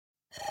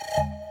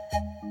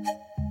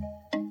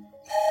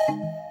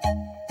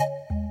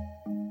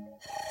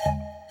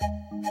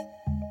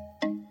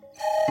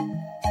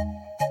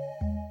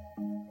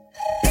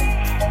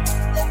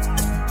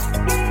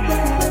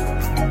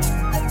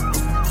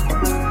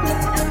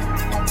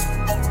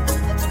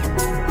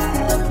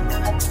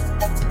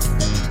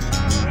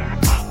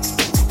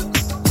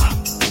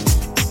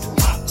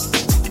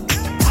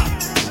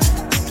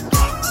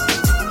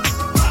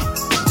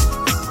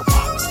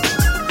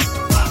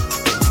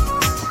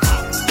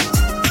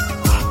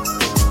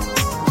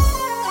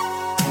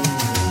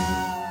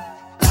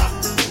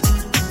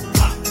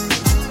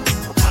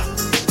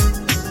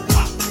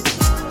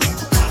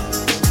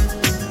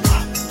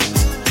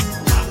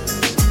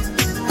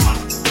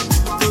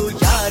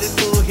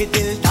ही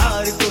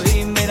दिलदार, तू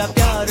ही मेरा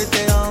प्यार,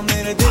 तेरा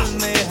मेरे दिल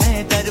में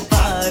है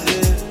दरबार।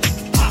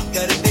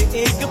 कर दे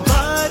एक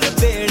बार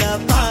बेड़ा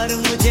पार,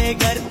 मुझे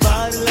घर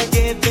पार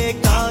लगे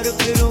बेकार,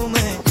 फिरूं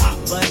मैं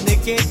बन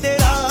के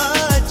तेरा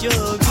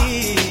जोगी।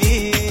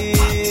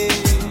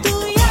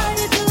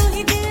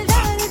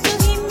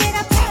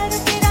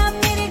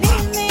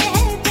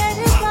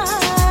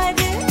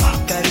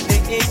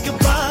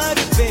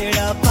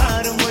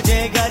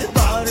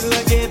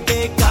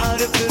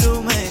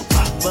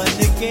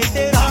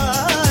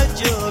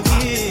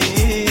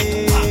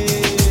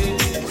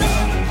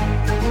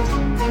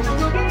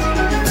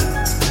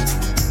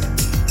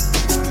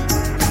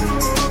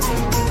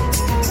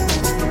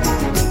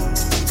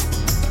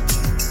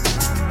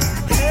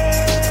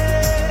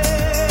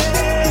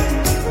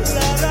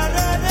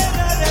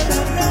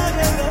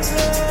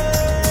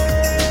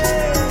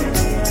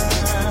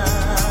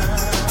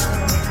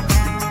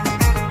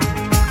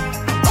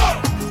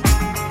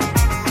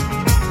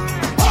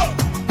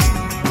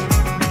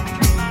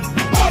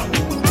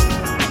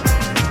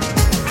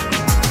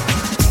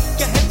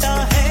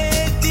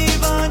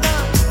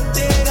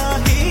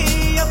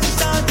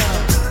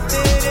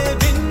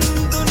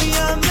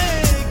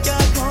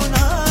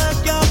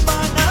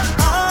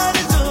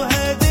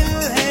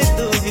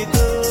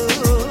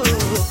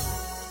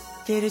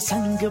 तेरे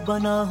संग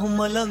बना हूँ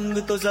मलंग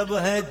तो सब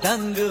है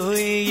दंग,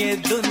 हुई ये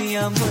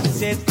दुनिया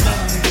मुझसे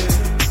तंग।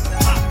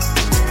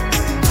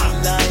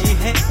 लाई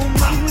है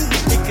उमंग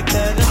एक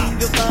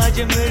तरंग, बाज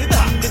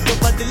मृदंग तो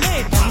बदले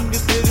ढंग,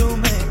 फिरूं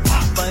मैं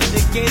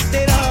बन के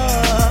तेरा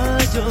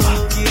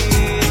जोगी।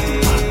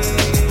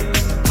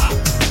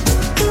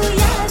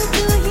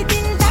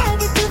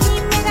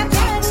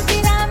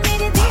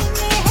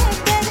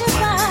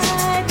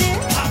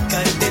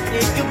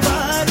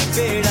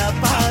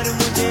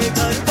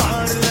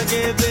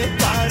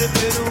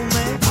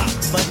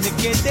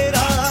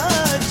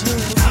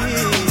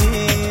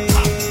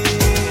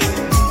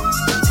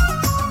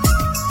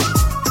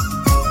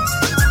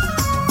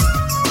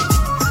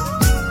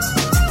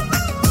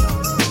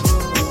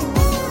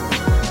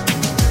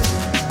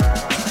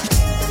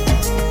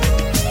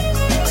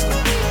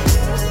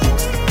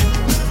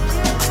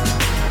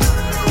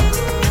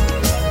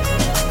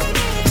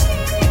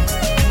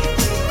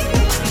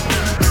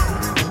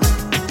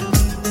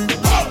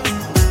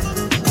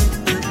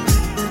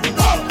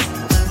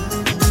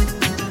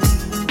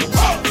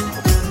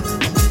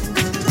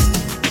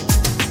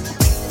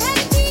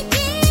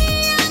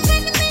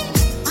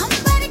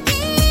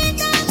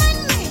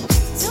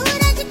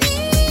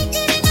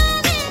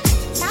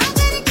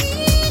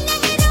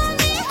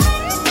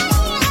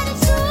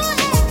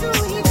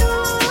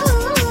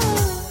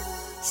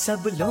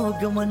 सब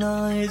लोग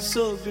मनाए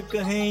सोग,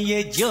 कहें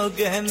ये जोग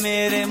है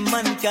मेरे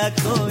मन का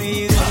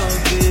कोई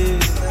रोग।